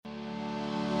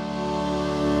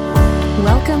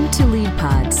Welcome to Lead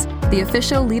Pods, the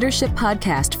official leadership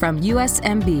podcast from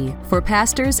USMB for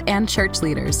pastors and church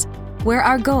leaders, where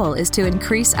our goal is to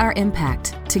increase our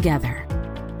impact together.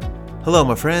 Hello,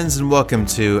 my friends, and welcome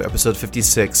to episode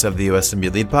 56 of the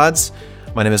USMB Lead Pods.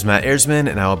 My name is Matt Erzman,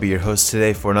 and I will be your host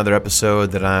today for another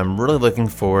episode that I'm really looking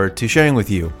forward to sharing with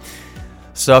you.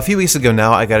 So a few weeks ago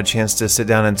now, I got a chance to sit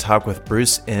down and talk with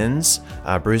Bruce Enns.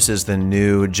 Bruce is the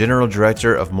new General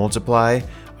Director of Multiply,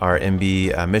 our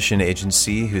MB mission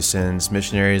agency who sends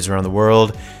missionaries around the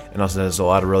world and also does a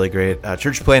lot of really great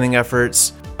church planning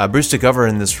efforts. Bruce took over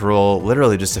in this role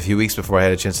literally just a few weeks before I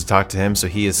had a chance to talk to him, so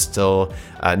he is still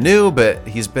new, but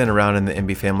he's been around in the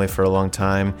MB family for a long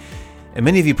time. And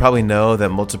many of you probably know that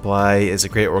Multiply is a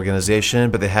great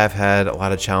organization, but they have had a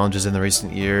lot of challenges in the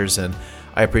recent years, and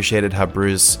I appreciated how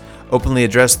Bruce openly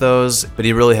addressed those, but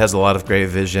he really has a lot of great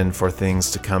vision for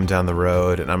things to come down the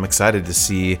road, and I'm excited to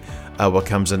see what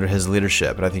comes under his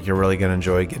leadership, and I think you're really going to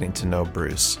enjoy getting to know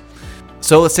Bruce.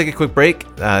 So let's take a quick break,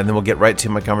 and then we'll get right to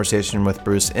my conversation with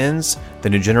Bruce Enns, the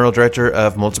new General Director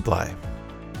of Multiply.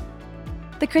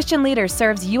 The Christian Leader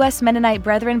serves U.S. Mennonite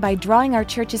brethren by drawing our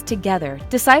churches together,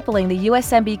 discipling the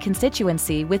USMB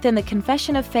constituency within the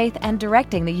Confession of Faith, and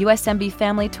directing the USMB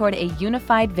family toward a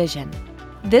unified vision.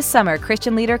 This summer,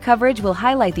 Christian Leader coverage will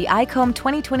highlight the ICOM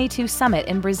 2022 Summit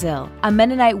in Brazil, a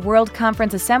Mennonite World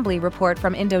Conference Assembly report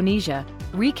from Indonesia,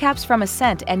 recaps from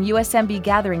Ascent and USMB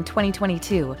Gathering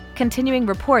 2022, continuing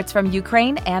reports from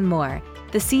Ukraine, and more.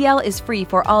 The CL is free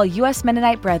for all U.S.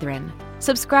 Mennonite brethren.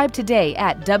 Subscribe today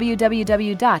at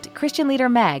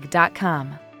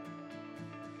www.christianleadermag.com.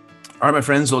 All right, my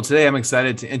friends. Well, today I'm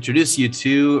excited to introduce you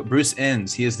to Bruce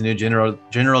Enns. He is the new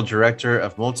General Director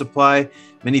of Multiply.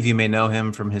 Many of you may know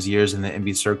him from his years in the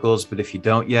MB circles, but if you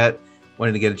don't yet,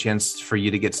 wanted to get a chance for you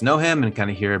to get to know him and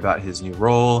kind of hear about his new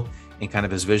role and kind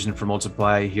of his vision for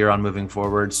Multiply here on moving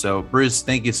forward. So, Bruce,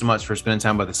 thank you so much for spending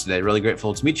time with us today. Really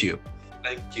grateful to meet you.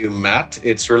 Thank you, Matt.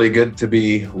 It's really good to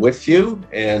be with you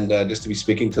and just to be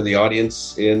speaking to the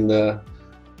audience in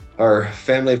our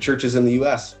family of churches in the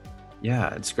U.S.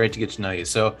 Yeah, it's great to get to know you.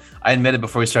 So I admitted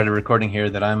before we started recording here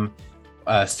that I'm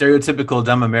a stereotypical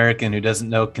dumb American who doesn't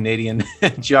know Canadian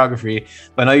geography,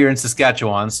 but I know you're in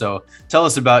Saskatchewan. So tell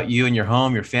us about you and your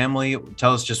home, your family.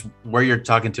 Tell us just where you're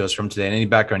talking to us from today and any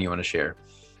background you want to share.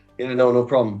 Yeah, no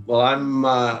problem. Well,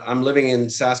 I'm living in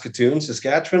Saskatoon,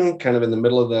 Saskatchewan, kind of in the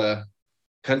middle of the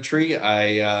country.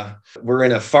 We're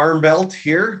in a farm belt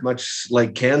here, much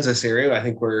like Kansas area. I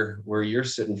think where you're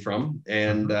sitting from,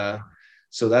 and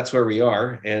so that's where we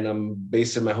are. And I'm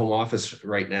based in my home office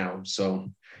right now.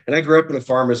 So, and I grew up in a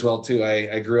farm as well too.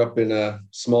 I grew up in a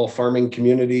small farming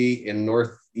community in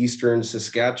northeastern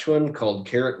Saskatchewan called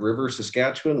Carrot River,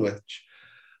 Saskatchewan, which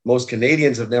most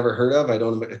Canadians have never heard of. I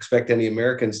don't expect any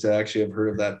Americans to actually have heard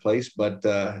of that place. But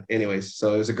anyways,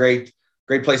 so it was a great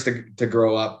place to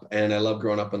grow up, and I love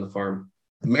growing up on the farm.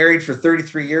 I'm married for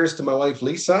 33 years to my wife,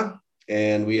 Lisa,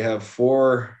 and we have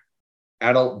 4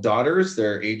 adult daughters.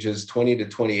 They're ages 20 to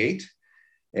 28,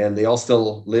 and they all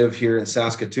still live here in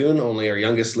Saskatoon. Only our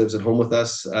youngest lives at home with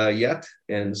us yet,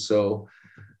 and so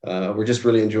we're just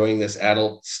really enjoying this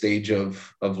adult stage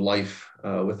of life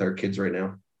with our kids right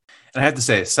now. And I have to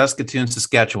say, Saskatoon,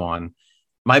 Saskatchewan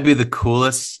might be the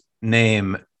coolest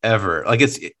name ever. Like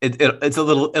it's a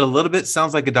little bit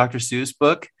sounds like a Dr. Seuss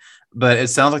book, but it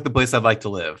sounds like the place I'd like to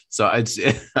live. So I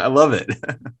love it.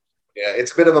 Yeah,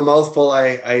 it's a bit of a mouthful.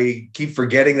 I keep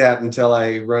forgetting that until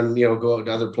I run, go out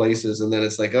to other places, and then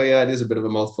it's like, oh yeah, it is a bit of a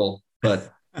mouthful, but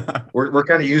we're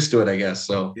kind of used to it, I guess.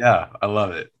 So yeah, I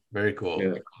love it. Very cool.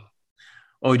 Yeah.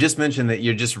 Well, we just mentioned that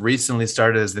you just recently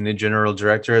started as the new General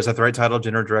Director. Is that the right title,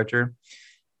 General Director?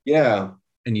 Yeah.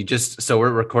 And so we're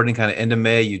recording kind of end of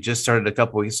May. You just started a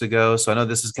couple weeks ago. So I know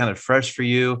this is kind of fresh for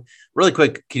you. Really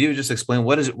quick, can you just explain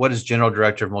what does General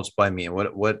Director of Multiply mean?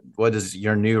 What is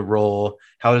your new role?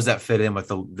 How does that fit in with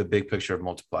the big picture of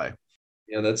Multiply?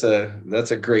 Yeah, that's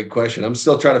a great question. I'm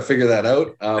still trying to figure that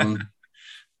out.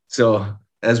 So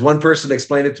as one person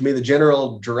explained it to me, the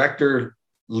General Director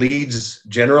leads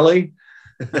generally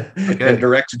and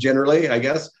directs generally, I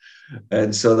guess.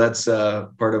 And so that's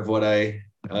part of what I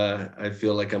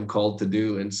feel like I'm called to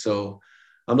do. And so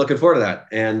I'm looking forward to that.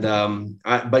 And,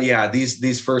 but yeah,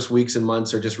 these first weeks and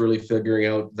months are just really figuring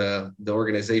out the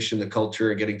organization, the culture,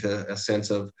 and getting to a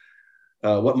sense of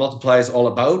what Multiply is all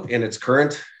about in its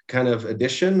current kind of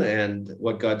edition, and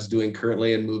what God's doing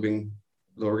currently and moving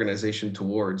the organization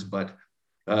towards. But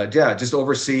just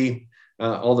oversee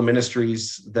all the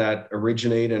ministries that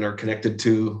originate and are connected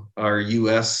to our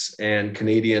US and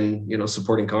Canadian,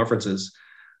 supporting conferences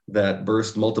that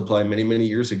birthed Multiply many, many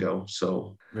years ago.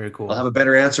 So Very cool. I'll have a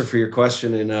better answer for your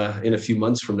question in a few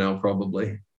months from now,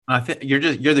 probably. I think you're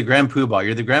the grand poobah.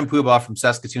 You're the grand poobah from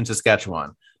Saskatoon,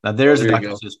 Saskatchewan. Now there's a Dr.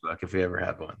 Seuss book if we ever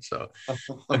had one. So,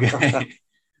 okay.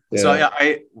 Yeah.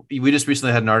 So we just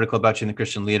recently had an article about you in the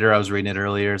Christian Leader. I was reading it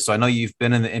earlier. So I know you've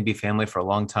been in the MB family for a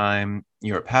long time.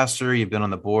 You're a pastor. You've been on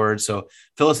the board. So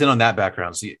fill us in on that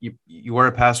background. So you were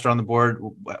a pastor on the board.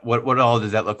 What all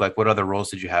did that look like? What other roles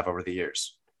did you have over the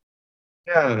years?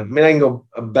 Yeah, I mean, I can go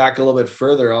back a little bit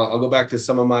further. I'll go back to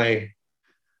some of my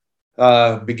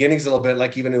beginnings a little bit.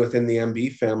 Like even within the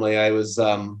MB family, I was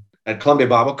at Columbia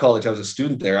Bible College. I was a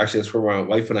student there. Actually, that's where my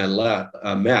wife and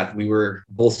I met. We were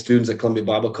both students at Columbia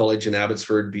Bible College in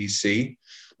Abbotsford, BC.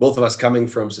 Both of us coming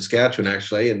from Saskatchewan,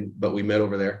 actually, but we met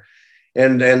over there.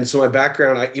 And so my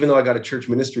background, even though I got a church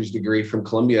ministries degree from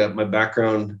Columbia, my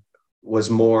background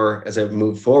was more, as I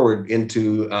moved forward,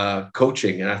 into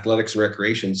coaching and athletics and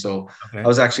recreation. So I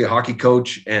was actually a hockey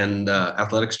coach and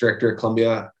athletics director at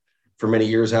Columbia for many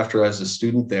years after I was a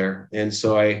student there. And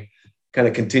so I kind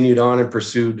of continued on and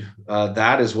pursued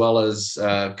that, as well as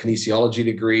kinesiology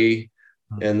degree.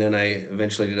 And then I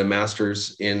eventually did a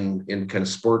master's in kind of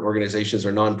sport organizations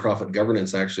or nonprofit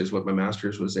governance, actually, is what my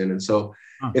master's was in. And so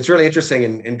it's really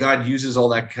interesting. And God uses all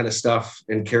that kind of stuff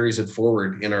and carries it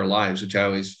forward in our lives, which I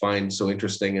always find so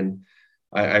interesting. And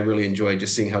I really enjoy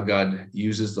just seeing how God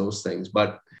uses those things.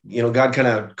 But, God kind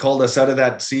of called us out of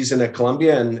that season at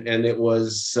Columbia. And it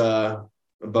was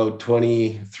about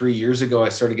 23 years ago, I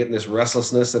started getting this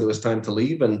restlessness that it was time to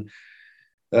leave, and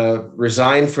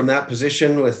resigned from that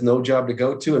position with no job to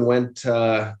go to, and went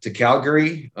to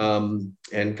Calgary. And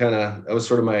that was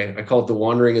sort of I call it the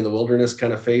wandering in the wilderness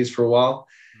kind of phase for a while.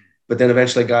 But then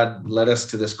eventually God led us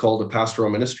to this call to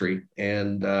pastoral ministry.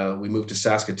 And we moved to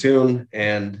Saskatoon,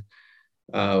 and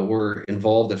we're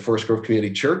involved at Forest Grove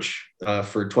Community Church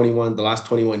for the last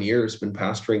 21 years, been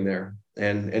pastoring there.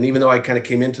 And even though I kind of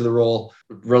came into the role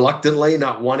reluctantly,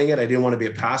 not wanting it, I didn't want to be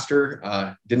a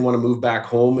pastor, didn't want to move back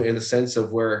home in a sense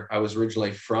of where I was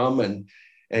originally from.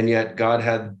 And yet God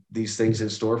had these things in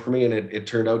store for me. And it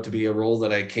turned out to be a role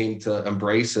that I came to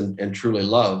embrace and truly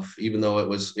love, even though it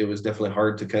was definitely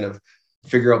hard to kind of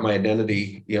figure out my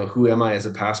identity. Who am I as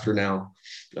a pastor now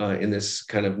in this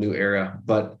kind of new era?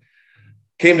 But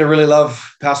came to really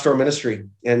love pastoral ministry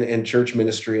and church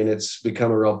ministry, and it's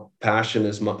become a real passion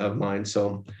of mine.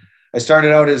 So I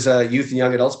started out as a youth and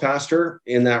young adults pastor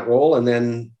in that role. And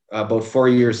then about 4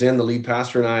 years in, the lead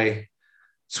pastor and I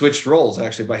switched roles,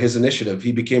 actually, by his initiative.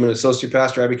 He became an associate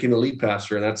pastor. I became the lead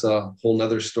pastor. And that's a whole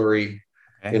nother story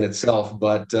in itself.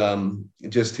 But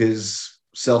just his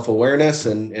self-awareness,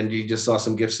 and he just saw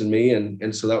some gifts in me.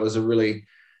 And so that was a really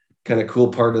kind of cool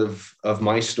part of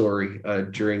my story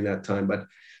during that time.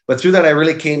 But through that, I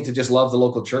really came to just love the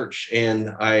local church.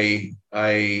 And I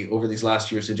over these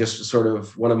last years, it just sort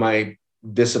of one of my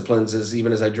disciplines is,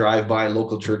 even as I drive by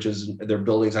local churches and their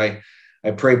buildings, I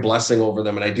pray blessing over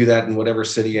them. And I do that in whatever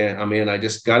city I'm in.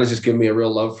 God has just given me a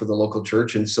real love for the local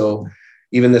church. And so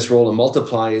even this role in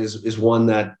Multiply is one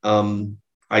that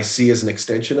I see as an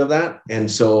extension of that. And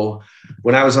so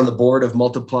when I was on the board of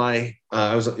Multiply, it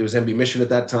was MB Mission at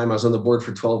that time. I was on the board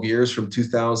for 12 years, from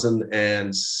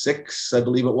 2006, I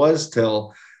believe it was,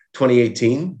 till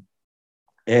 2018.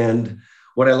 And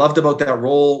what I loved about that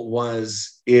role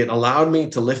was it allowed me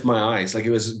to lift my eyes. Like, it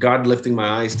was God lifting my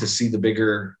eyes to see the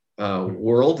bigger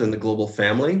world and the global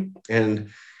family. And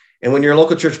when you're a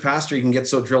local church pastor, you can get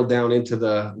so drilled down into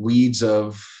the weeds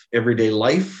of everyday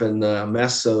life and the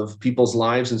mess of people's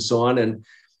lives and so on.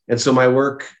 And so my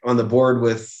work on the board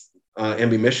with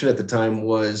MB Mission at the time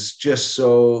was just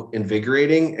so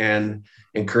invigorating and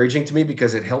encouraging to me,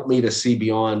 because it helped me to see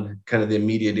beyond kind of the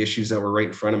immediate issues that were right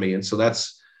in front of me. And so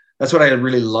that's what I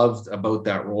really loved about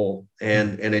that role.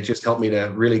 And it just helped me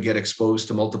to really get exposed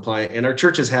to Multiply. And our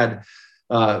church has had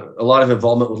a lot of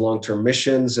involvement with long-term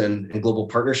missions and global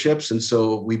partnerships. And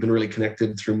so we've been really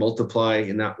connected through Multiply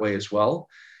in that way as well.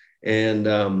 And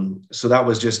so that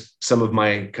was just some of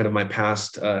my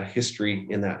past history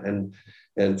in that,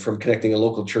 and from connecting a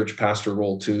local church pastor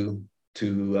role to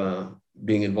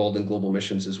being involved in global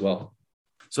missions as well.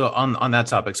 So on that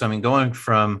topic, so I mean, going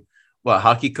from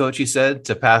hockey coach, you said,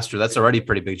 to pastor, that's already a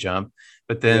pretty big jump.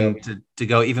 But then to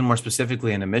go even more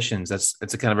specifically into missions, it's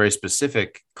a kind of very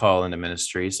specific call into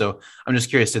ministry. So I'm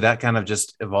just curious, did that kind of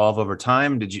just evolve over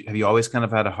time? Have you always kind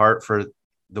of had a heart for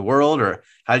the world, or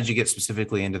how did you get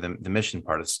specifically into the mission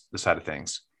part of the side of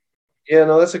things? Yeah,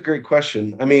 no, that's a great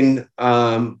question. I mean,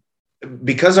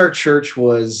 because our church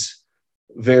was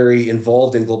very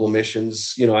involved in global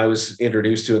missions, I was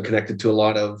introduced to and connected to a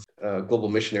lot of global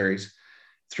missionaries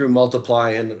through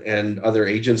Multiply and other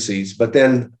agencies. But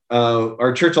then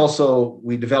our church also,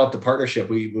 we developed a partnership.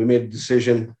 We made a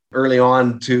decision early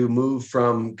on to move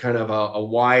from kind of a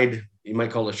wide, you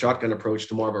might call it a shotgun approach,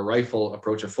 to more of a rifle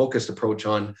approach, a focused approach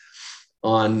on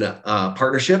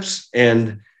partnerships.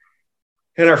 And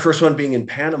our first one being in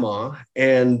Panama.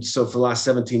 And so for the last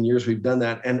 17 years, we've done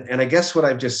that. And I guess what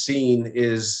I've just seen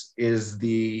is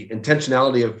the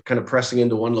intentionality of kind of pressing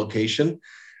into one location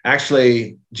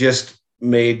actually just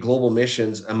made global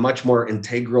missions a much more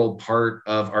integral part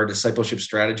of our discipleship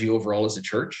strategy overall as a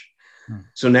church.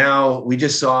 So now we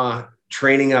just saw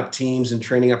training up teams and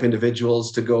training up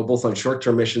individuals to go both on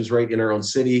short-term missions right in our own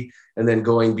city, and then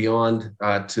going beyond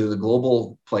to the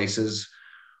global places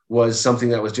was something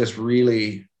that was just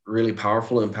really, really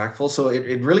powerful and impactful. So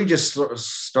it really just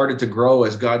started to grow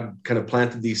as God kind of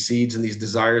planted these seeds and these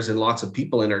desires in lots of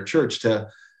people in our church to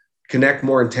connect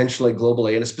more intentionally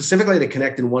globally, and specifically to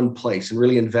connect in one place and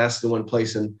really invest in one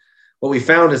place. And what we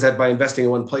found is that by investing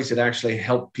in one place, it actually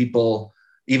helped people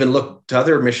even look to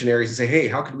other missionaries and say, hey,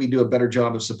 how could we do a better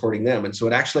job of supporting them? And so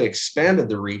it actually expanded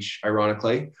the reach,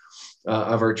 ironically,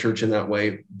 of our church in that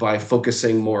way by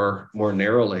focusing more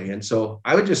narrowly. And so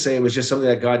I would just say it was just something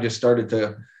that God just started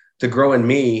to grow in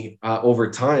me over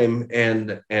time.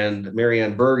 And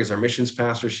Marianne Berg is our missions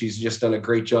pastor. She's just done a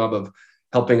great job of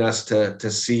helping us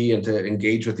to see and to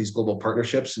engage with these global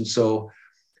partnerships. And so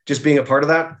just being a part of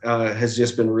that has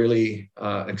just been really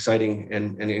exciting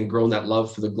and grown that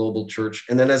love for the global church.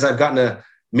 And then as I've gotten to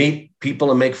meet people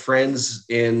and make friends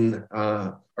in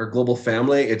our global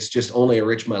family, it's just only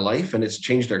enriched my life, and it's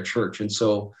changed our church. And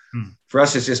so for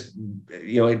us, it's just,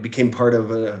 it became part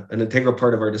of an integral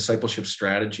part of our discipleship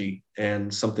strategy,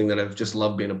 and something that I've just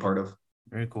loved being a part of.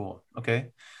 Very cool.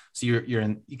 Okay. So you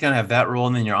kind of have that role,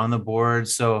 and then you're on the board.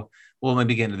 So we'll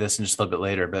maybe get into this in just a little bit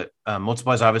later, but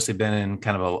Multiply has obviously been in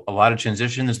kind of a lot of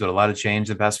transition. There's been a lot of change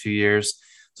in the past few years.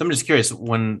 So I'm just curious,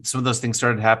 when some of those things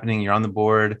started happening, you're on the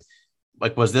board,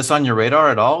 like, was this on your radar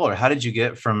at all? Or how did you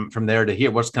get from there to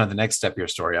here? What's kind of the next step of your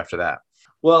story after that?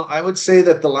 Well, I would say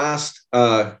that the last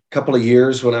couple of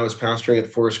years when I was pastoring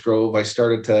at Forest Grove, I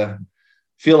started to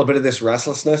feel a bit of this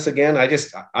restlessness again. I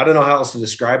don't know how else to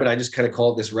describe it. I just kind of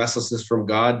call it this restlessness from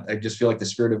God. I just feel like the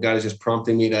Spirit of God is just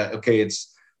prompting me to, okay,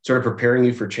 it's sort of preparing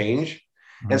you for change.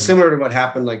 Mm-hmm. And similar to what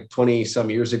happened like 20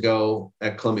 some years ago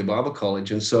at Columbia Bible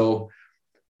College. And so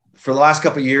for the last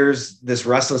couple of years, this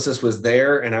restlessness was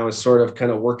there, and I was sort of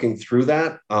kind of working through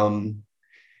that. And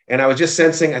I was just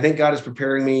sensing, I think God is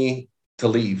preparing me to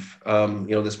leave,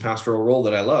 this pastoral role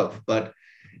that I love.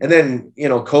 And then,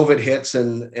 COVID hits,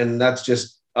 and that's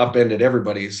just upended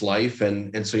everybody's life.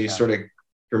 And so you sort of,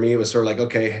 for me, it was sort of like,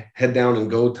 okay, head down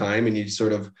and go time. And you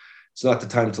sort of, it's not the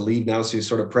time to leave now. So you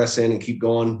sort of press in and keep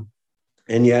going.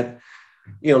 And yet,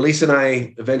 Lisa and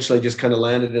I eventually just kind of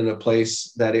landed in a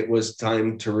place that it was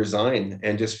time to resign,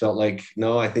 and just felt like,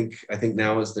 no, I think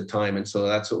now is the time. And so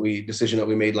that's decision that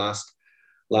we made last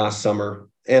summer.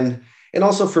 And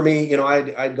also for me,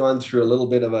 I'd gone through a little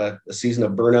bit of a season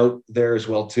of burnout there as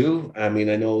well too. I mean,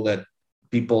 I know that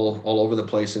people all over the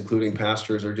place, including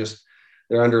pastors,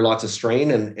 they're under lots of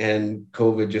strain, and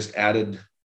COVID just added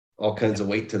all kinds of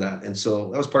weight to that. And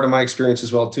so that was part of my experience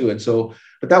as well too. And so,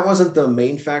 but that wasn't the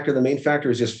main factor. The main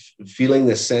factor is just feeling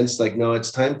this sense like, no,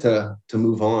 it's time to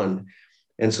move on.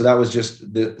 And so that was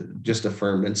just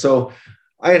affirmed. And so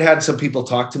I had some people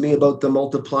talk to me about the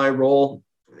Multiply role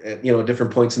at,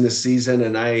 different points in this season.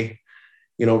 And I,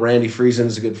 Randy Friesen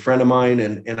is a good friend of mine.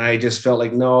 And I just felt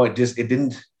like, no, I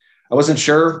wasn't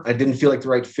sure. I didn't feel like the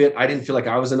right fit. I didn't feel like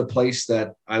I was in a place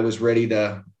that I was ready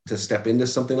to step into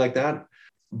something like that.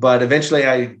 But eventually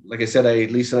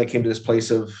Lisa and I came to this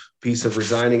place of peace of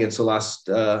resigning. And so last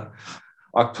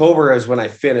October is when I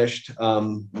finished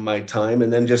my time,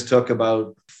 and then just took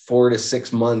about 4 to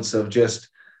 6 months of just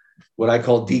what I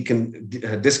call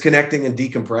disconnecting and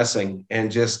decompressing, and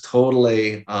just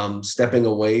totally stepping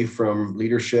away from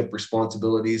leadership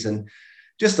responsibilities, and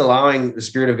just allowing the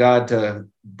Spirit of God to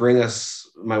bring us,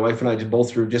 my wife and I,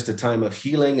 both through just a time of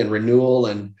healing and renewal.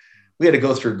 And we had to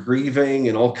go through grieving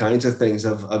and all kinds of things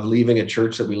of leaving a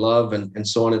church that we love, and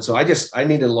so on. And so I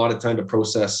needed a lot of time to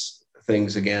process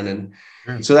things again.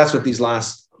 And so that's what these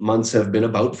last months have been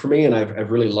about for me. And I've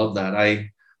really loved that.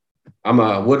 I'm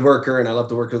a woodworker, and I love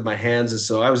to work with my hands. And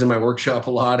so I was in my workshop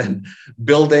a lot and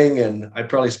building, and I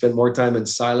probably spent more time in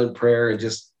silent prayer and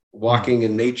just walking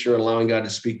in nature and allowing God to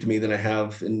speak to me than I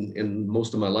have in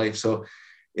most of my life. So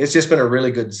it's just been a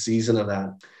really good season of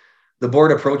that. The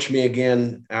board approached me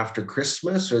again after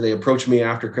Christmas, or they approached me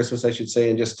after Christmas, I should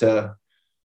say, and just to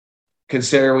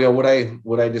consider,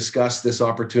 would I discuss this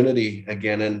opportunity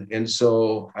again? And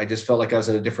so I just felt like I was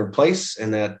in a different place,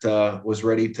 and that was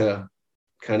ready to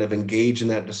kind of engage in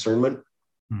that discernment.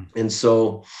 And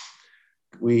so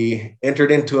we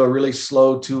entered into a really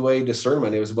slow two-way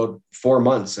discernment. It was about 4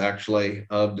 months actually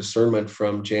of discernment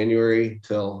from January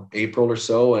till April or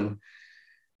so, and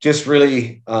just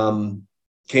really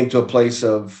came to a place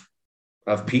of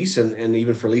peace, and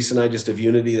even for Lisa and I, just of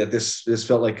unity, that this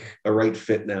felt like a right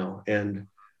fit now. And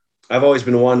I've always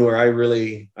been one where I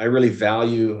really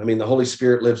value, I mean, the Holy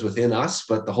Spirit lives within us,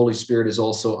 but the Holy Spirit is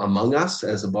also among us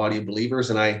as a body of believers.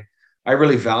 And I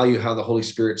really value how the Holy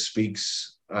Spirit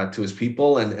speaks to his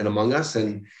people and among us.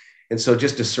 And so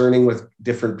just discerning with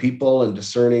different people, and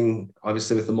discerning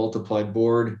obviously with the Multiplied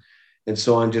board and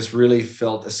so on, just really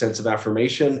felt a sense of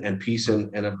affirmation and peace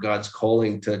and of God's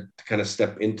calling to kind of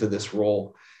step into this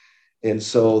role. And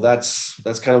so that's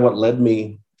kind of what led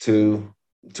me to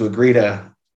agree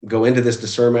to go into this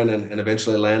discernment and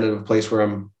eventually land in a place where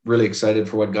I'm really excited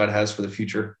for what God has for the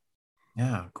future.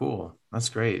 Yeah, cool. That's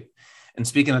great. And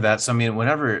speaking of that, so I mean,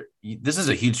 this is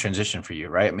a huge transition for you,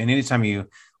 right? I mean, anytime you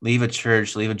leave a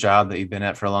church, leave a job that you've been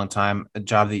at for a long time, a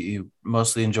job that you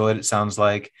mostly enjoyed, it sounds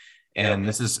like, and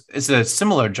it's a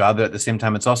similar job, but at the same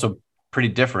time, it's also pretty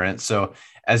different. So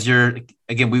as we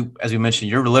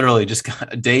mentioned, you're literally just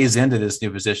days into this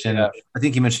new position. Yeah. I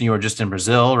think you mentioned you were just in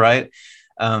Brazil, right?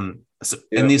 So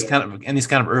in these kind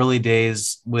of early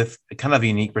days, with a kind of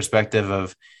unique perspective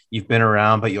of you've been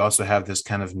around, but you also have this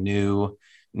kind of new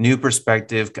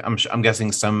perspective. I'm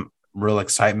guessing some real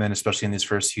excitement, especially in these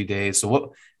first few days.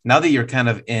 So now that you're kind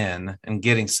of in and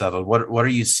getting settled, what are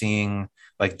you seeing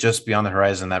like just beyond the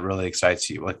horizon that really excites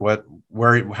you? Like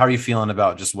how are you feeling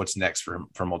about just what's next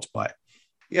for Multiply?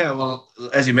 Yeah, well,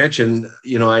 as you mentioned,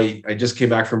 I just came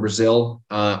back from Brazil,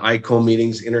 ICOM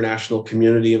meetings, International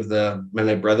Community of the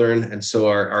Mennonite Brethren. And so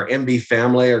our MB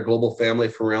family, our global family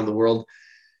from around the world.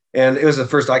 And it was the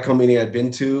first ICOM meeting I'd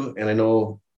been to. And I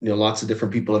know, lots of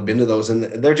different people have been to those, and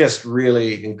they're just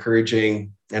really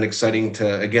encouraging and exciting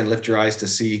to, again, lift your eyes to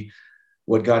see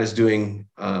what God is doing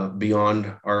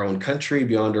beyond our own country,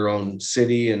 beyond our own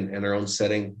city and our own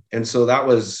setting. And so that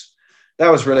was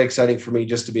really exciting for me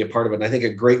just to be a part of it. And I think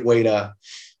a great way to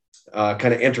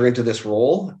kind of enter into this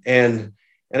role. And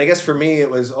I guess for me, it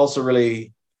was also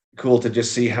really cool to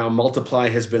just see how Multiply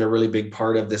has been a really big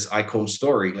part of this ICOM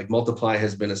story. Like Multiply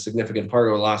has been a significant part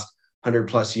over the last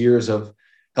 100+ years of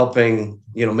helping,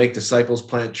 make disciples,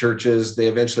 plant churches. They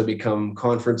eventually become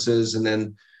conferences, and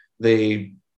then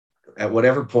they, at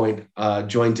whatever point,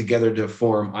 join together to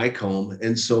form ICOM.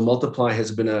 And so Multiply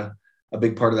has been a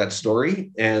big part of that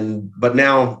story, but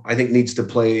now I think needs to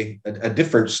play a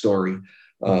different story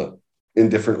in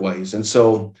different ways. And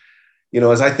so,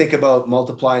 as I think about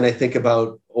Multiply, and I think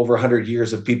about over 100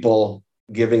 years of people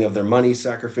giving of their money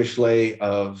sacrificially,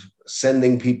 of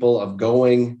sending people, of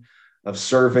going, of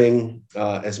serving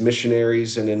as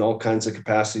missionaries and in all kinds of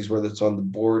capacities, whether it's on the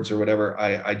boards or whatever,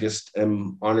 I just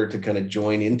am honored to kind of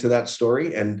join into that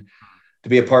story and to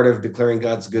be a part of declaring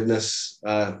God's goodness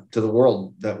to the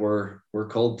world that we're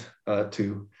called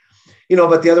to.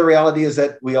 But the other reality is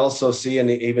that we also see, and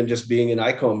even just being in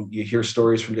ICOM, you hear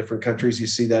stories from different countries. You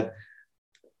see that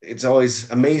it's always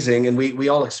amazing, and we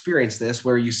all experience this,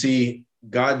 where you see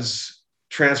God's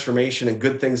transformation and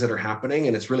good things that are happening,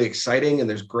 and it's really exciting, and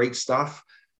there's great stuff.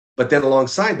 But then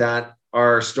alongside that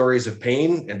are stories of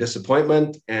pain and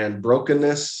disappointment and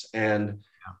brokenness, and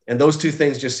those two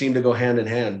things just seem to go hand in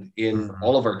hand in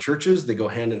all of our churches. They go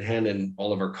hand in hand in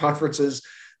all of our conferences.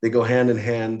 They go hand in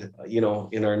hand, in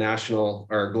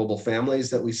our global families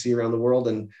that we see around the world.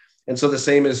 And so the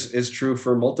same is true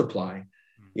for Multiply.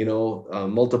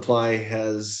 Multiply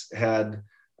has had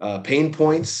pain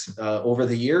points over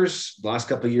the years, last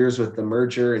couple of years with the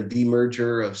merger and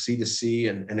demerger of C2C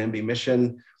and MB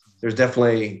Mission. There's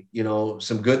definitely,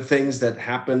 some good things that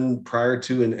happened prior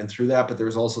to and through that, but there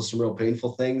was also some real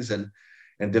painful things and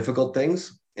difficult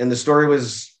things. And the story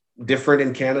was different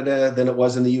in Canada than it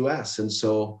was in the US. And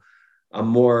so I'm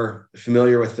more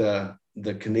familiar with the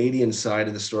Canadian side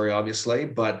of the story, obviously,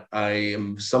 but I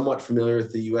am somewhat familiar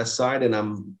with the US side, and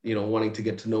I'm, wanting to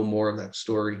get to know more of that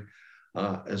story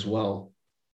as well.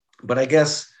 But I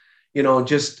guess,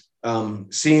 just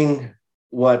seeing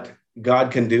what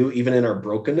God can do even in our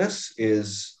brokenness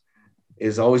is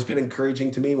always been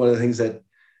encouraging to me. One of the things that,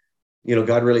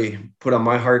 God really put on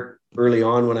my heart early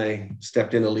on when I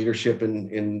stepped into leadership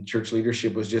in church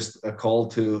leadership was just a call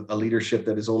to a leadership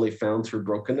that is only found through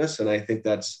brokenness. And I think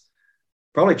that's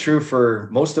probably true for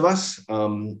most of us.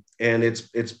 And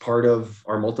it's part of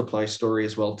our Multiply story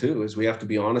as well, too, is we have to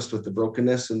be honest with the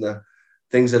brokenness and the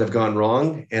things that have gone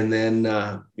wrong, and then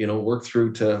work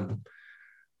through to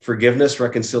forgiveness,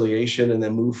 reconciliation, and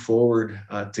then move forward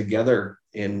together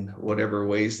in whatever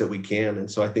ways that we can.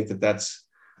 And so I think that's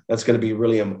going to be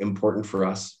really important for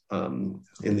us in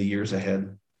the years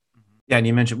ahead. Yeah, and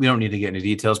you mentioned, we don't need to get into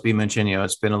details, but you mentioned,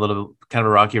 it's been a little kind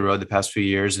of a rocky road the past few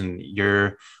years, and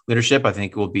your leadership, I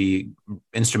think, will be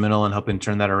instrumental in helping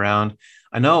turn that around.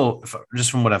 I know, just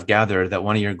from what I've gathered, that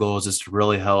one of your goals is to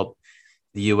really help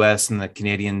the U.S. and the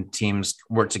Canadian teams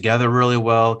work together really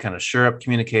well, kind of shore up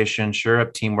communication, shore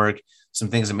up teamwork, some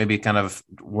things that maybe kind of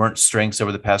weren't strengths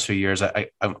over the past few years.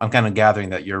 I'm kind of gathering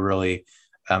that you're really,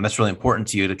 that's really important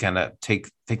to you, to kind of take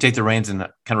the reins and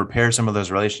kind of repair some of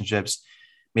those relationships,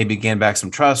 maybe gain back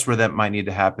some trust where that might need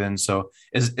to happen. So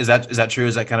is that true?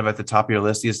 Is that kind of at the top of your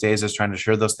list these days, is trying to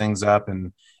shore those things up,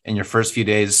 and in your first few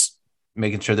days,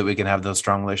 making sure that we can have those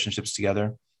strong relationships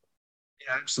together?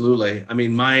 Yeah, absolutely. I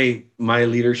mean, my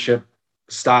leadership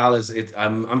style is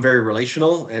I'm very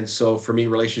relational. And so for me,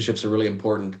 relationships are really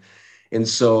important. And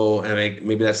so,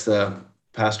 maybe that's the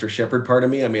pastor shepherd part of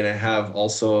me. I mean, I have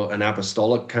also an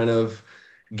apostolic kind of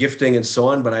gifting and so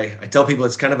on, but I tell people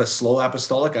it's kind of a slow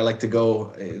apostolic. I like to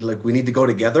go, like, we need to go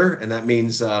together. And that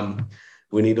means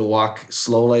we need to walk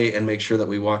slowly and make sure that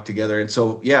we walk together. And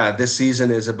so, yeah, this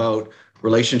season is about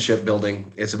relationship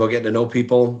building. It's about getting to know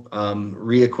people,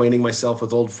 reacquainting myself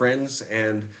with old friends,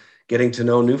 and getting to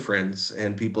know new friends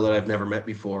and people that I've never met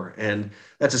before. And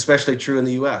that's especially true in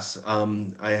the U.S.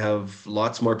 I have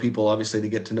lots more people, obviously, to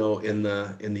get to know in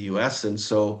the U.S. And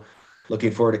so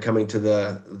looking forward to coming to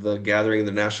the gathering,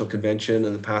 the National Convention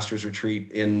and the Pastors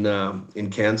Retreat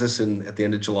in Kansas at the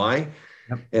end of July.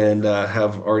 Yep. And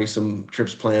have already some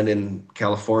trips planned in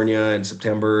California in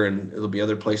September, and there'll be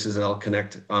other places that I'll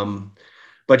connect.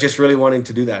 But just really wanting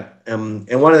to do that. And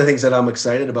one of the things that I'm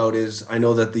excited about is I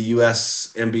know that the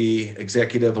USMB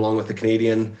executive, along with the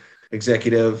Canadian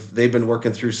executive, they've been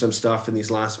working through some stuff in these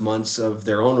last months of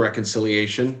their own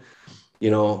reconciliation,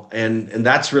 and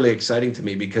that's really exciting to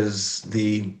me, because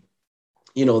the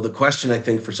question, I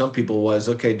think, for some people was,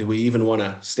 okay, do we even want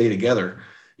to stay together,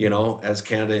 as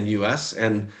Canada and US?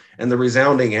 And the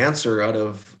resounding answer out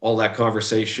of all that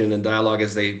conversation and dialogue,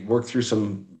 as they worked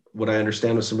through what I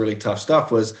understand was some really tough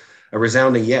stuff, was a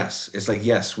resounding yes. It's like,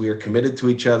 yes, we are committed to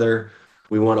each other.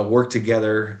 We want to work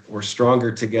together. We're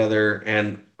stronger together.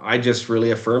 And I just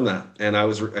really affirm that. And I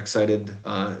was excited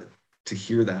to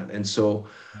hear that. And so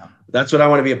that's what I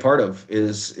want to be a part of,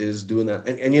 is doing that.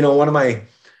 And one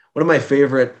of my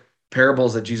favorite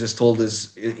parables that Jesus told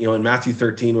is, in Matthew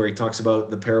 13, where he talks about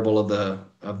the parable of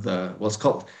the it's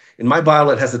called, in my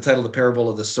Bible, it has the title, the parable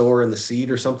of the sower and the seed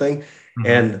or something. Mm-hmm.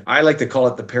 And I like to call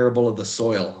it the parable of the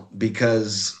soil,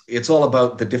 because it's all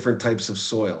about the different types of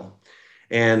soil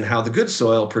and how the good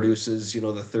soil produces,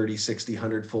 the 30, 60,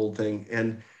 100-fold thing.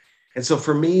 And so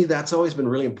for me, that's always been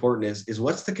really important, is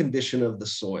what's the condition of the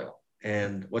soil,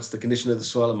 and what's the condition of the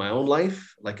soil in my own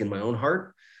life, like in my own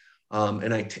heart. And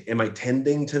am I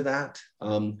tending to that?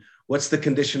 What's the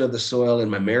condition of the soil in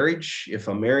my marriage? If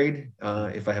I'm married,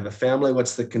 if I have a family,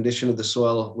 what's the condition of the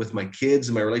soil with my kids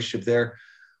and my relationship there?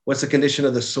 What's the condition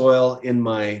of the soil in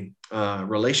my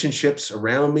relationships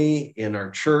around me, in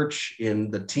our church, in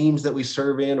the teams that we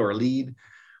serve in or lead?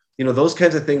 Those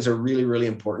kinds of things are really, really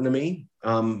important to me,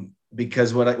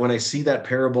 because when I see that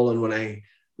parable, and when I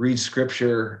read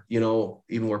scripture,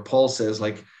 even where Paul says,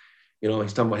 like,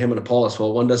 he's talking about him and Apollos.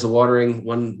 Well, one does the watering,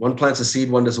 one plants a seed,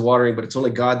 one does the watering, but it's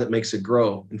only God that makes it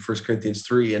grow, in 1 Corinthians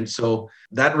 3. And so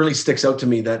that really sticks out to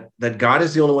me, that God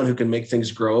is the only one who can make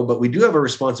things grow, but we do have a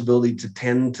responsibility to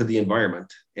tend to the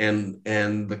environment and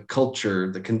the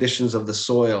culture, the conditions of the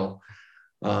soil,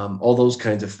 all those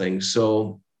kinds of things.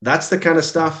 So that's the kind of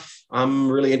stuff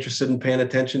I'm really interested in paying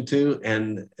attention to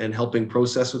and helping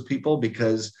process with people,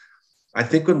 because I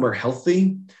think when we're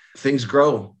healthy, things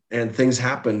grow and things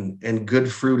happen and good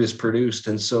fruit is produced.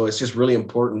 And so it's just really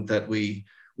important that we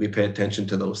pay attention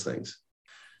to those things.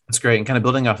 That's great. And kind of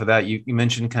building off of that, you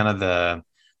mentioned kind of the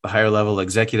higher level,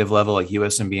 executive level, like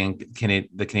USMB and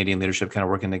the Canadian leadership kind of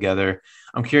working together.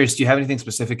 I'm curious, do you have anything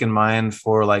specific in mind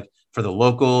for the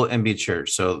local MB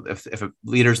church? So if a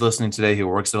leader's listening today who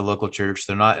works at a local church,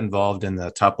 they're not involved in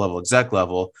the top level exec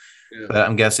level, but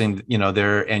I'm guessing,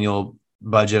 their annual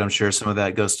budget, I'm sure some of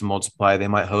that goes to Multiply. They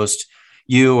might host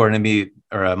you or an MB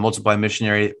or a Multiply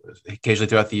missionary occasionally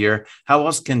throughout the year. How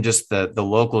else can just the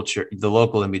local church, the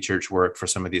local MB church work for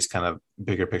some of these kind of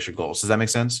bigger picture goals? Does that make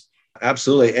sense?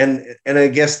 Absolutely. And I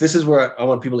guess this is where I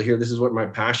want people to hear, this is what my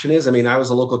passion is. I mean, I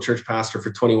was a local church pastor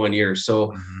for 21 years.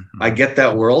 So I get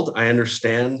that world. I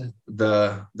understand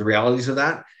the realities of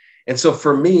that. And so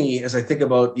for me, as I think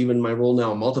about even my role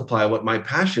now, Multiply, what my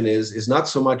passion is not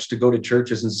so much to go to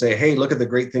churches and say, hey, look at the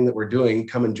great thing that we're doing,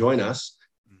 come and join us.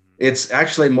 It's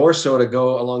actually more so to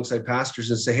go alongside pastors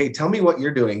and say, hey, tell me what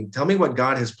you're doing. Tell me what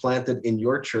God has planted in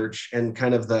your church, and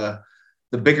kind of the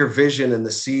bigger vision and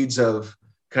the seeds of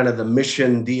kind of the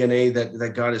mission DNA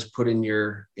that God has put in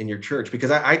your church.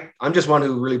 Because I'm just one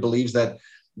who really believes that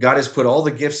God has put all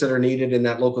the gifts that are needed in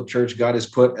that local church. God has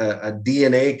put a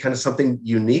DNA, kind of something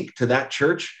unique to that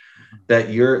church, that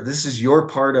this is your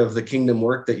part of the kingdom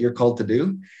work that you're called to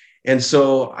do. And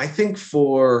so I think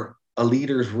for a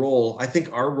leader's role, I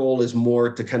think our role is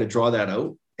more to kind of draw that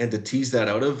out and to tease that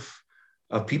out of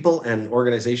people and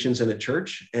organizations in a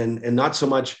church, and not so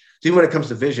much, even when it comes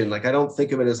to vision, like I don't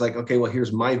think of it as like, okay, well,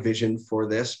 here's my vision for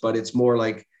this, but it's more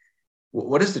like,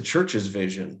 what is the church's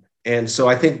vision? And so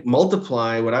I think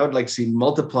Multiply, what I would like to see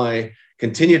Multiply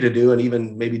continue to do, and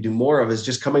even maybe do more of, is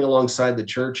just coming alongside the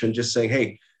church and just saying,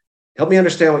 hey, help me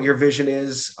understand what your vision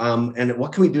is, and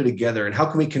what can we do together, and how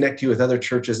can we connect you with other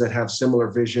churches that have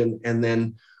similar vision? And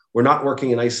then we're not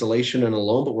working in isolation and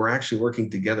alone, but we're actually working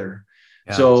together.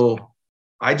 Yeah. So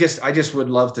I just would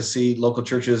love to see local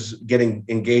churches getting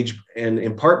engaged, and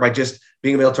in part by just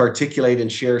being able to articulate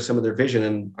and share some of their vision.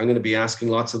 And I'm going to be asking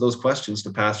lots of those questions to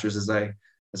pastors as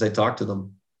I talk to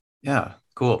them. Yeah,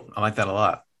 cool. I like that a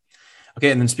lot.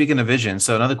 Okay. And then speaking of vision,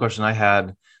 so another question I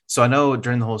had, so I know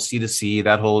during the whole C2C,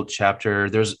 that whole chapter,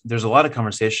 there's a lot of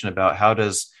conversation about how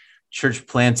does church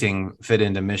planting fit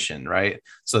into mission, right?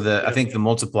 So I think the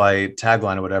Multiply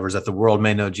tagline or whatever is that the world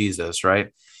may know Jesus,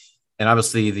 right? And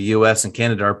obviously the US and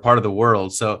Canada are part of the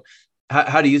world. So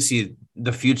how do you see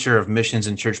the future of missions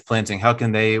and church planting? How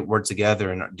can they work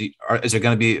together? And is there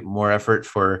going to be more effort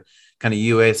for kind of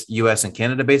US and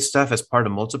Canada based stuff as part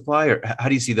of Multiply? Or how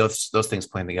do you see those things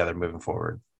playing together moving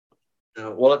forward?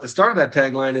 Well, at the start of that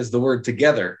tagline is the word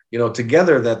together,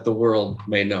 together that the world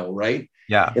may know, right?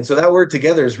 Yeah. And so that word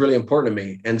together is really important to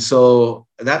me. And so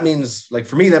that means, like,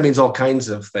 for me, that means all kinds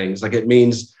of things. Like it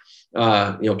means,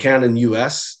 Canada and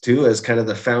US too, as kind of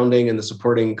the founding and the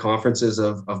supporting conferences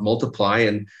of Multiply.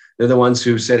 And they're the ones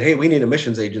who said, hey, we need a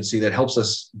missions agency that helps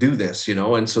us do this,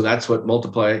 And so that's what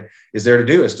Multiply is there to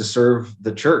do, is to serve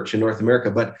the church in North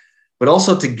America. But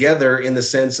also together in the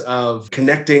sense of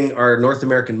connecting our North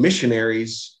American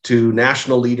missionaries to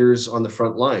national leaders on the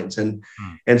front lines. And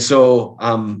so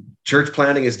church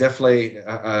planting is definitely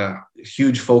a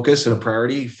huge focus and a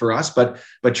priority for us, but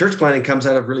church planting comes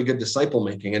out of really good disciple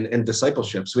making and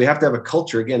discipleship. So we have to have a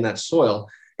culture, again, that soil.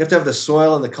 You have to have the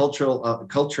soil and the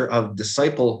culture of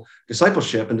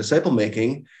discipleship and disciple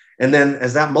making. And then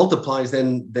as that multiplies,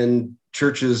 then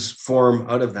churches form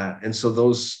out of that. And so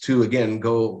those two, again,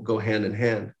 go hand in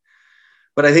hand.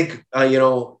 But I think,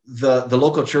 the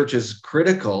local church is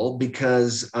critical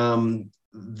because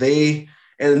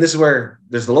and this is where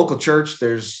there's the local church,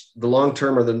 there's the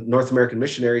long-term or the North American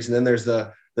missionaries, and then there's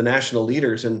the national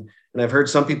leaders. And I've heard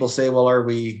some people say, well, are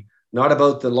we not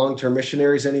about the long-term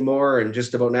missionaries anymore and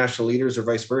just about national leaders, or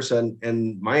vice versa?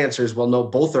 And my answer is, well, no,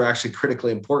 both are actually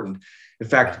critically important. In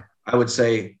fact, I would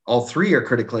say all three are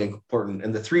critically important,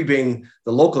 and the three being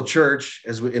the local church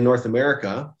in North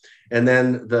America, and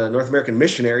then the North American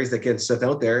missionaries that get sent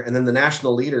out there, and then the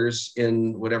national leaders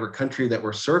in whatever country that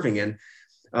we're serving in.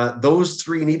 Those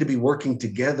three need to be working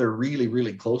together really,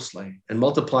 really closely. And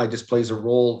Multiply just plays a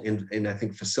role in I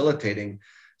think, facilitating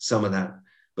some of that.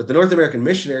 But the North American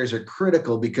missionaries are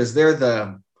critical because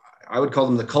they're I would call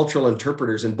them the cultural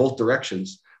interpreters in both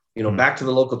directions. Back to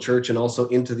the local church and also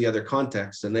into the other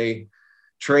contexts. And they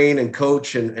train and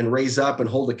coach and raise up and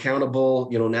hold accountable,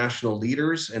 national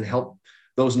leaders, and help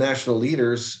those national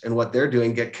leaders and what they're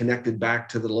doing get connected back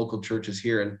to the local churches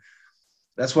here. And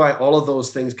that's why all of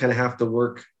those things kind of have to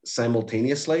work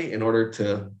simultaneously in order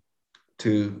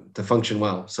to function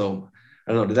well. So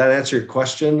I don't know, did that answer your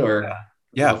question, or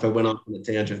yeah. If I went off on a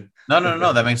tangent?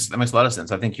 No. That makes a lot of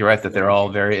sense. I think you're right that they're all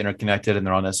very interconnected and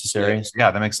they're all necessary. Yeah. So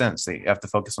that makes sense. You have to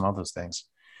focus on all those things.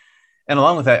 And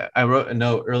along with that, I wrote a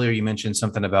note earlier. You mentioned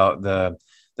something about the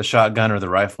shotgun or the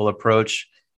rifle approach.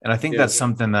 And I think that's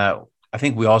something that I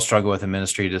think we all struggle with in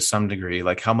ministry to some degree.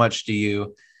 Like, how much do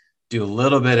you do a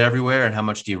little bit everywhere, and how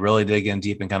much do you really dig in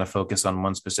deep and kind of focus on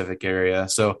one specific area?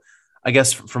 So I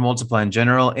guess for Multiply in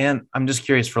general, and I'm just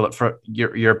curious for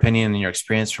your opinion and your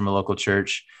experience from a local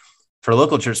church, for a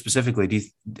local church specifically,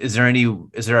 is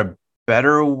there a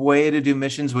better way to do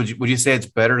missions? Would you say it's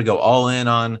better to go all in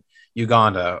on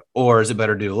Uganda, or is it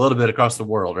better to do a little bit across the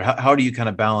world? Or how do you kind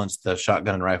of balance the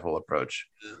shotgun and rifle approach?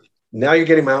 Now you're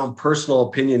getting my own personal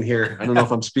opinion here. I don't know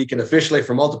if I'm speaking officially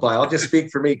for Multiply. I'll just speak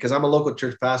for me because I'm a local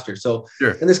church pastor. So,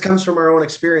 sure. And this comes from our own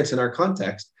experience in our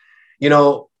context.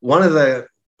 One of the,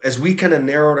 as we kind of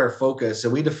narrowed our focus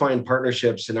and we defined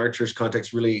partnerships in our church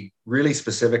context really, really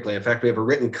specifically. In fact, we have a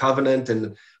written covenant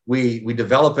and we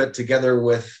develop it together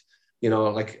with,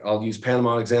 like I'll use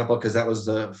Panama example because that was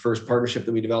the first partnership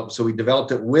that we developed. So we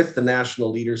developed it with the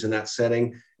national leaders in that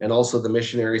setting and also the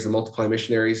missionaries, the Multiply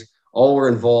missionaries, all were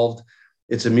involved.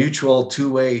 It's a mutual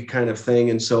two-way kind of thing.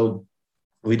 And so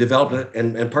we developed it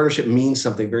and partnership means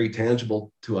something very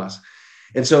tangible to us.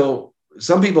 And so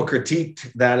some people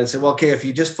critiqued that and said, well, okay, if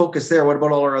you just focus there, what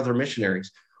about all our other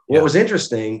missionaries? Yeah. What was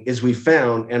interesting is we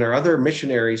found, and our other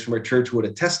missionaries from our church would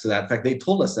attest to that. In fact, they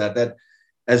told us that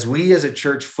as we as a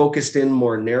church focused in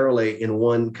more narrowly in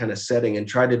one kind of setting and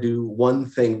tried to do one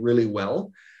thing really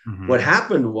well, what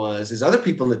happened is other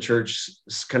people in the church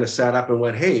kind of sat up and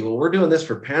went, hey, well, we're doing this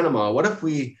for Panama. What if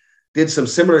we did some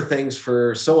similar things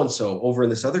for so-and-so over in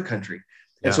this other country?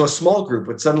 Yeah. And so a small group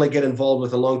would suddenly get involved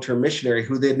with a long-term missionary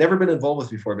who they'd never been involved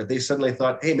with before, but they suddenly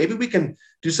thought, hey, maybe we can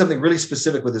do something really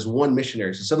specific with this one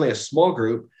missionary. So suddenly a small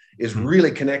group is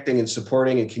really connecting and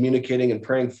supporting and communicating and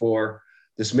praying for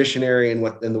this missionary and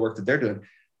the work that they're doing.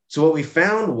 So what we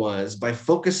found was by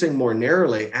focusing more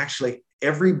narrowly, actually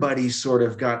everybody sort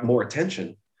of got more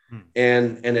attention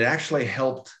and it actually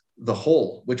helped the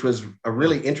whole, which was a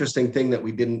really interesting thing that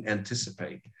we didn't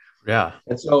anticipate. Yeah.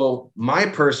 And so my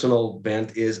personal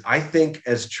bent is I think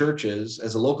as churches,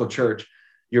 as a local church,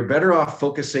 you're better off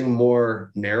focusing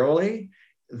more narrowly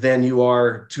than you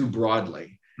are too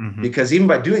broadly. Because even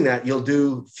by doing that, you'll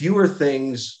do fewer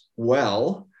things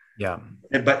well. Yeah.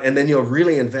 And then you'll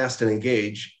really invest and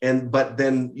engage. But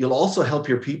then you'll also help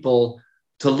your people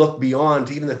to look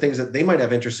beyond even the things that they might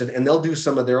have interest in, and they'll do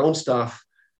some of their own stuff.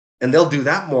 And they'll do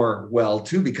that more well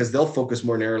too, because they'll focus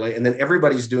more narrowly and then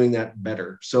everybody's doing that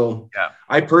better. So yeah.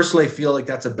 I personally feel like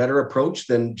that's a better approach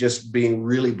than just being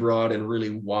really broad and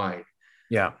really wide.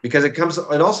 Yeah. Because it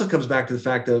also comes back to the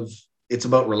fact of it's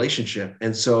about relationship.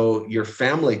 And so your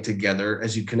family together,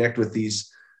 as you connect with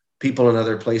these people in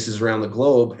other places around the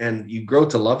globe, and you grow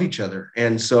to love each other.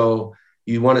 And so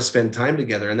you want to spend time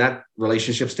together, and that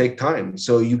relationships take time.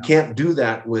 So you can't do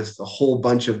that with a whole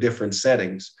bunch of different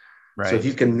settings. Right. So if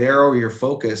you can narrow your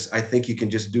focus, I think you can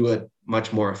just do it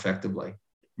much more effectively.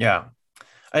 Yeah,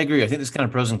 I agree. I think there's kind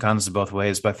of pros and cons to both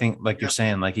ways, but I think like you're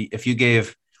saying, like if you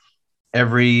gave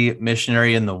every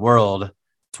missionary in the world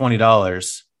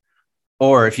 $20,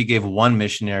 or if you gave one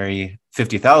missionary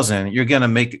 $50,000, you're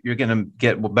going to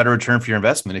get a better return for your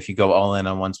investment if you go all in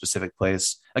on one specific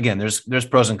place. Again, there's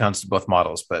pros and cons to both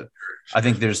models, but I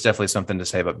think there's definitely something to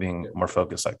say about being more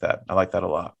focused like that. I like that a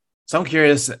lot. So I'm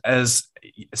curious,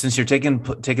 since you're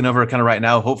taking over kind of right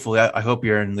now, hopefully, I hope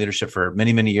you're in leadership for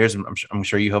many, many years. I'm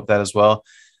sure you hope that as well.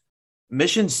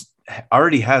 Missions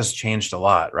already has changed a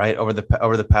lot, right? Over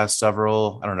the past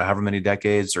several, I don't know, however many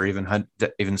decades or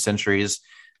even centuries.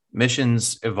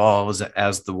 Missions evolves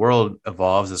as the world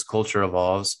evolves, as culture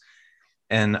evolves.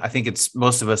 And I think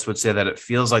most of us would say that it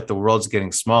feels like the world's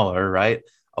getting smaller, right?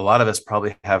 A lot of us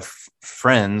probably have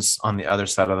friends on the other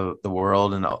side of the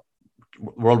world, and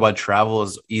worldwide travel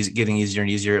is getting easier and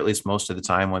easier, at least most of the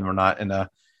time when we're not in a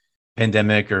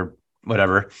pandemic or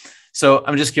whatever. So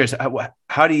I'm just curious,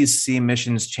 how do you see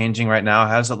missions changing right now?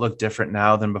 How does it look different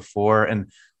now than before?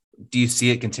 And do you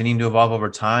see it continuing to evolve over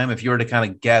time? If you were to kind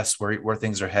of guess where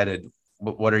things are headed,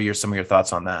 what are some of your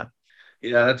thoughts on that?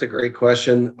 Yeah, that's a great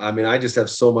question. I mean, I just have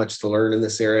so much to learn in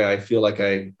this area. I feel like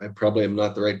I probably am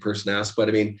not the right person to ask, but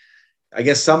I mean, I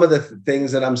guess some of the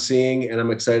things that I'm seeing and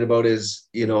I'm excited about is,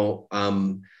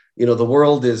 the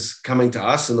world is coming to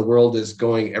us and the world is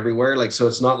going everywhere. Like, so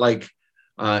it's not like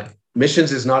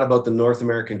missions is not about the North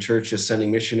American church just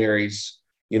sending missionaries,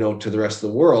 to the rest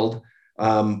of the world.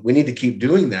 We need to keep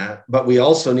doing that, but we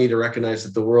also need to recognize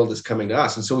that the world is coming to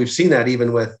us. And so we've seen that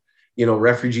even with,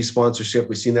 refugee sponsorship.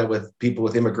 We've seen that with people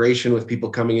with immigration, with people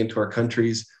coming into our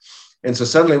countries. And so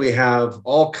suddenly we have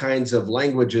all kinds of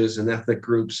languages and ethnic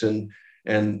groups and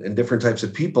different types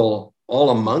of people all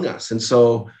among us. And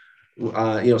so,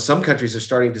 some countries are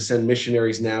starting to send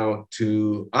missionaries now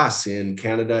to us in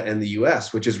Canada and the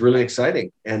US, which is really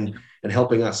exciting and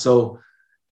helping us. So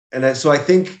I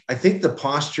think the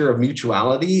posture of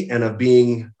mutuality and of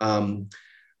being,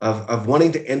 of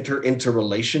wanting to enter into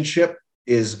relationship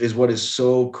is what is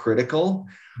so critical.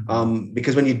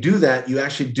 Because when you do that, you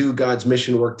actually do God's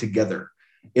mission work together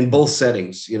in both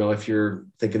settings, if you're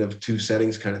thinking of two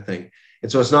settings kind of thing.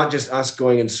 And so it's not just us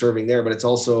going and serving there, but it's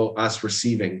also us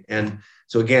receiving. And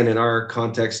so again, in our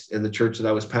context in the church that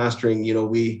I was pastoring,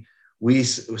 we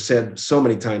said so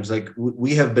many times, like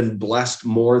we have been blessed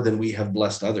more than we have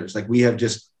blessed others. Like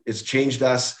it's changed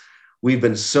us. We've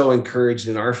been so encouraged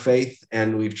in our faith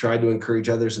and we've tried to encourage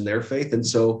others in their faith. And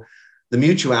so the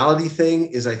mutuality thing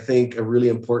is, I think, a really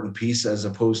important piece, as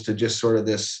opposed to just sort of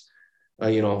this,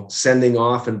 sending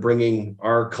off and bringing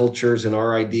our cultures and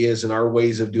our ideas and our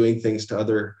ways of doing things to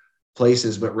other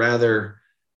places, but rather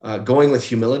going with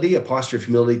humility, a posture of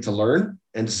humility to learn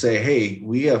and to say, hey,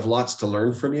 we have lots to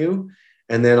learn from you.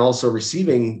 And then also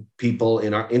receiving people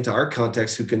into our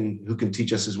context who can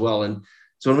teach us as well. And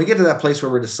so when we get to that place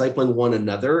where we're discipling one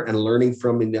another and learning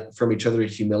from each other in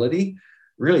humility,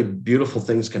 really beautiful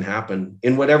things can happen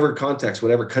in whatever context,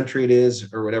 whatever country it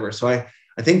is or whatever. So I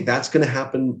think that's going to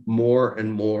happen more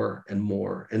and more and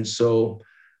more. And so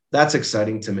that's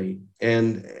exciting to me.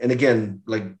 And again,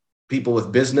 like people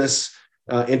with business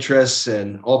interests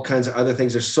and all kinds of other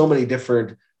things, there's so many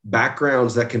different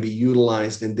backgrounds that can be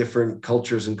utilized in different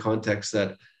cultures and contexts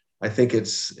that I think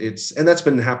it's, and that's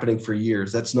been happening for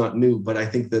years. That's not new, but I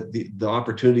think that the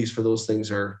opportunities for those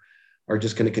things are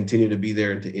just going to continue to be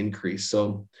there and to increase.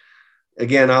 So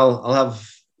again, I'll have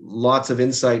lots of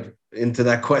insight into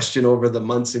that question over the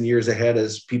months and years ahead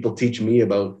as people teach me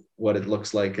about what it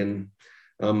looks like. And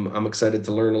I'm excited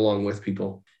to learn along with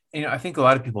people. I think a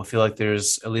lot of people feel like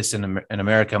there's, at least in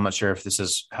America, I'm not sure if this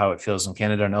is how it feels in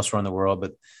Canada and elsewhere in the world,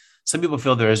 but some people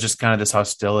feel there is just kind of this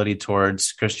hostility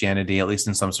towards Christianity, at least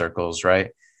in some circles,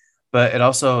 right? But it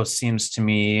also seems to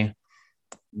me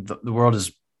the world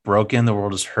is broken, the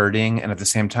world is hurting. And at the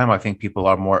same time, I think people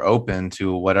are more open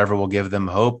to whatever will give them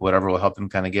hope, whatever will help them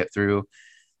kind of get through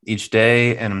each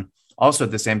day. And also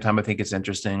at the same time, I think it's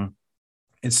interesting.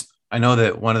 I know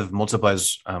that one of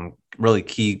Multiply's really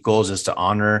key goals is to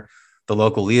honor the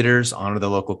local leaders, honor the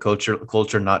local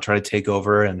culture, not try to take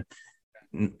over and,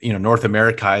 North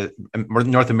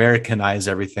Americanize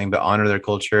everything, but honor their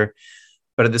culture.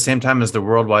 But at the same time, as the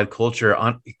worldwide culture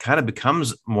it kind of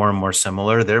becomes more and more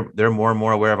similar, they're more and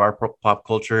more aware of our pop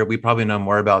culture. We probably know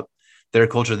more about their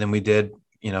culture than we did,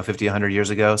 50, 100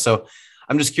 years ago. So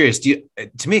I'm just curious,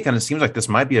 to me, it kind of seems like this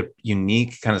might be a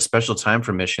unique kind of special time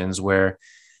for missions where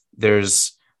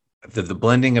there's the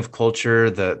blending of culture,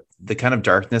 the kind of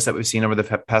darkness that we've seen over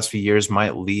the past few years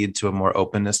might lead to a more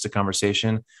openness to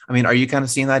conversation. I mean, are you kind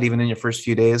of seeing that even in your first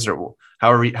few days, or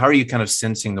how are you kind of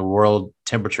sensing the world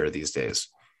temperature these days?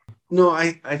 No,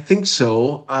 I think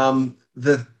so.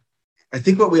 I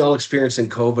think what we all experience in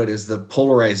COVID is the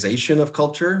polarization of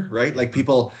culture, right? Like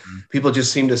people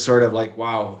just seem to sort of like,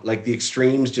 wow, like the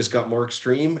extremes just got more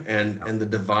extreme and the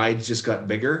divides just got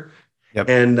bigger. Yep.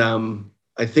 And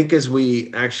I think as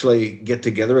we actually get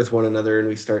together with one another and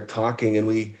we start talking and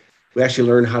we actually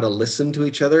learn how to listen to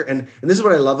each other. And this is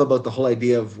what I love about the whole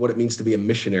idea of what it means to be a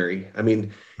missionary. I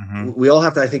mean, we all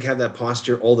have to, I think, have that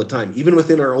posture all the time, even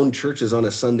within our own churches on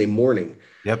a Sunday morning.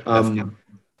 Yep.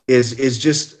 Is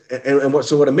just, and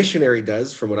what a missionary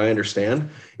does, from what I understand,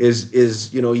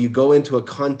 is you go into a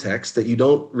context that you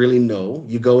don't really know.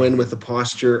 You go in with a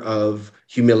posture of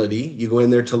humility. You go in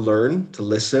there to learn, to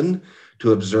listen,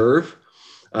 to observe,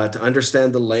 to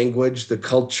understand the language, the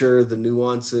culture, the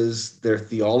nuances, their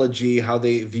theology, how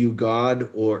they view God,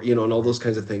 or, and all those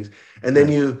kinds of things. And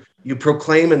then you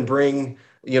proclaim and bring,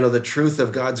 the truth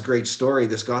of God's great story,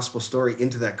 this gospel story,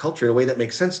 into that culture in a way that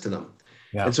makes sense to them.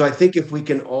 Yeah. And so I think if we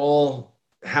can all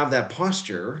have that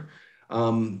posture,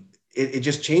 it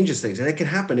just changes things, and it can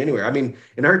happen anywhere. I mean,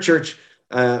 in our church,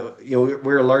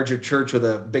 we're a larger church with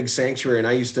a big sanctuary. And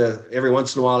I used to, every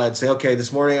once in a while, I'd say, okay,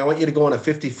 this morning, I want you to go on a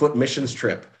 50-foot missions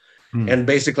trip and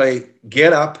basically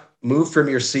get up, move from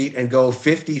your seat and go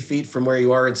 50 feet from where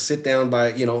you are and sit down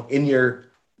by, in your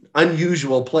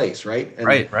unusual place. Right. And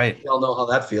right. We all know how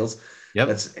that feels. Yep.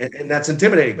 That's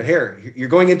intimidating, but here you're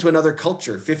going into another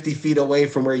culture 50 feet away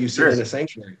from where you sit in a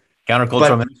sanctuary.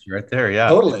 Countercultural ministry right there. Yeah,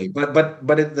 totally.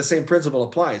 But the same principle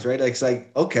applies, right? It's like,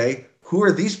 okay, who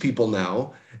are these people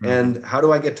now? And how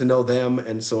do I get to know them?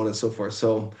 And so on and so forth.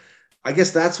 So I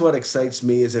guess that's what excites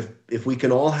me, is if we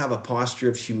can all have a posture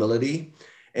of humility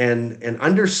and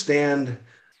understand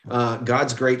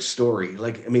God's great story.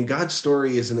 God's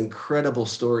story is an incredible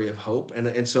story of hope.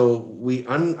 And so we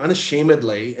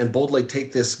unashamedly and boldly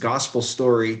take this gospel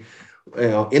story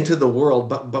into the world,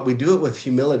 but we do it with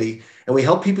humility, and we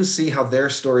help people see how their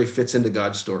story fits into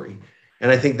God's story. And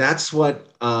I think that's what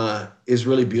is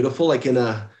really beautiful. Like in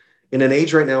an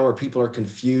age right now where people are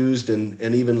confused and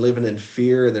even living in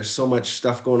fear, and there's so much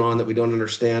stuff going on that we don't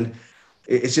understand.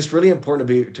 It's just really important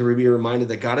to be reminded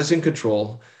that God is in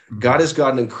control. God has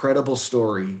got an incredible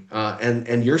story,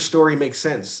 and your story makes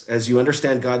sense. As you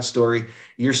understand God's story,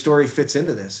 your story fits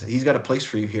into this. He's got a place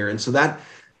for you here. And so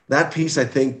that piece, I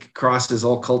think, crosses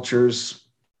all cultures,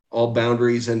 all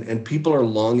boundaries, and people are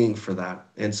longing for that.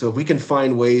 And so if we can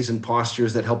find ways and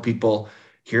postures that help people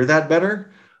hear that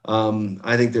better,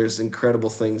 I think there's incredible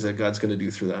things that God's going to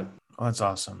do through that. Oh, that's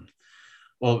awesome.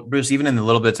 Well, Bruce, even in the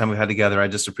little bit of time we've had together, I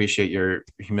just appreciate your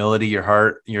humility, your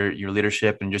heart, your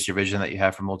leadership, and just your vision that you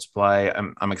have for Multiply.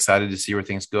 I'm excited to see where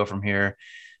things go from here.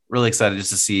 Really excited just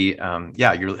to see,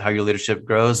 how your leadership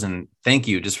grows. And thank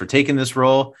you just for taking this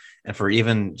role and for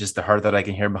even just the heart that I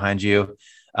can hear behind you.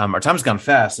 Our time's gone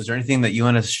fast. Is there anything that you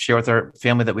want to share with our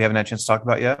family that we haven't had a chance to talk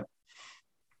about yet?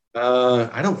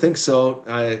 I don't think so.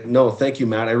 No, thank you,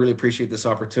 Matt. I really appreciate this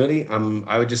opportunity.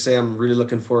 I would just say I'm really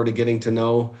looking forward to getting to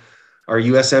know our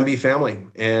USMB family.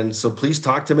 And so please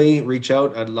talk to me, reach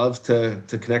out. I'd love to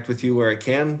connect with you where I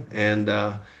can. And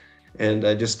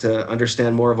just to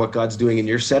understand more of what God's doing in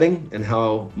your setting and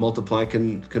how Multiply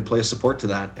can play a support to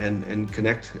that and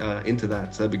connect into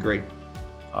that. So that'd be great.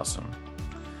 Awesome.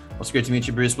 Well, it's great to meet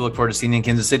you, Bruce. We look forward to seeing you in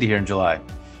Kansas City here in July.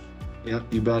 Yeah,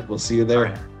 you bet. We'll see you there.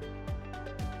 Right.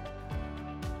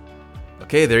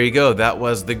 Okay, there you go. That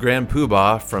was the Grand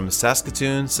Poobah from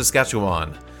Saskatoon,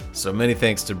 Saskatchewan. So many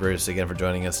thanks to Bruce again for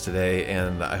joining us today.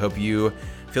 And I hope you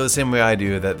feel the same way I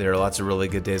do, that there are lots of really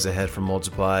good days ahead for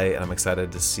Multiply. And I'm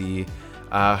excited to see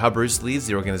how Bruce leads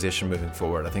the organization moving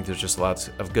forward. I think there's just lots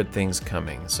of good things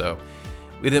coming. So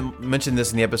we didn't mention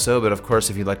this in the episode, but of course,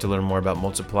 if you'd like to learn more about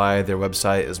Multiply, their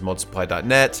website is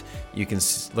multiply.net. You can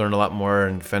learn a lot more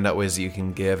and find out ways that you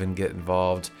can give and get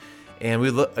involved. And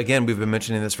we've been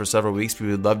mentioning this for several weeks.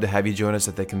 We would love to have you join us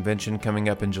at the convention coming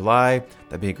up in July.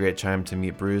 That'd be a great time to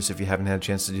meet Bruce if you haven't had a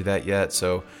chance to do that yet.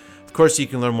 So, of course, you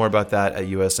can learn more about that at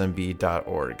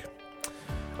usmb.org.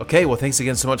 Okay, well, thanks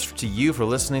again so much to you for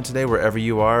listening today, wherever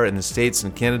you are in the States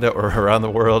and Canada or around the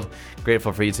world.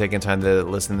 Grateful for you taking time to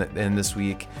listen in this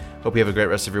week. Hope you have a great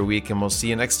rest of your week, and we'll see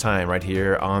you next time right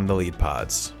here on the Lead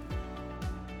Pods.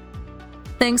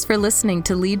 Thanks for listening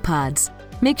to Lead Pods.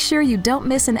 Make sure you don't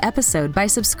miss an episode by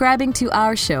subscribing to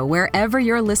our show wherever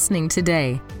you're listening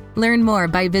today. Learn more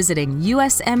by visiting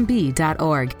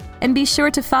usmb.org. And be sure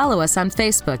to follow us on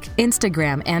Facebook,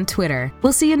 Instagram, and Twitter.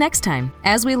 We'll see you next time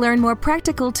as we learn more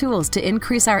practical tools to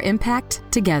increase our impact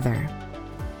together.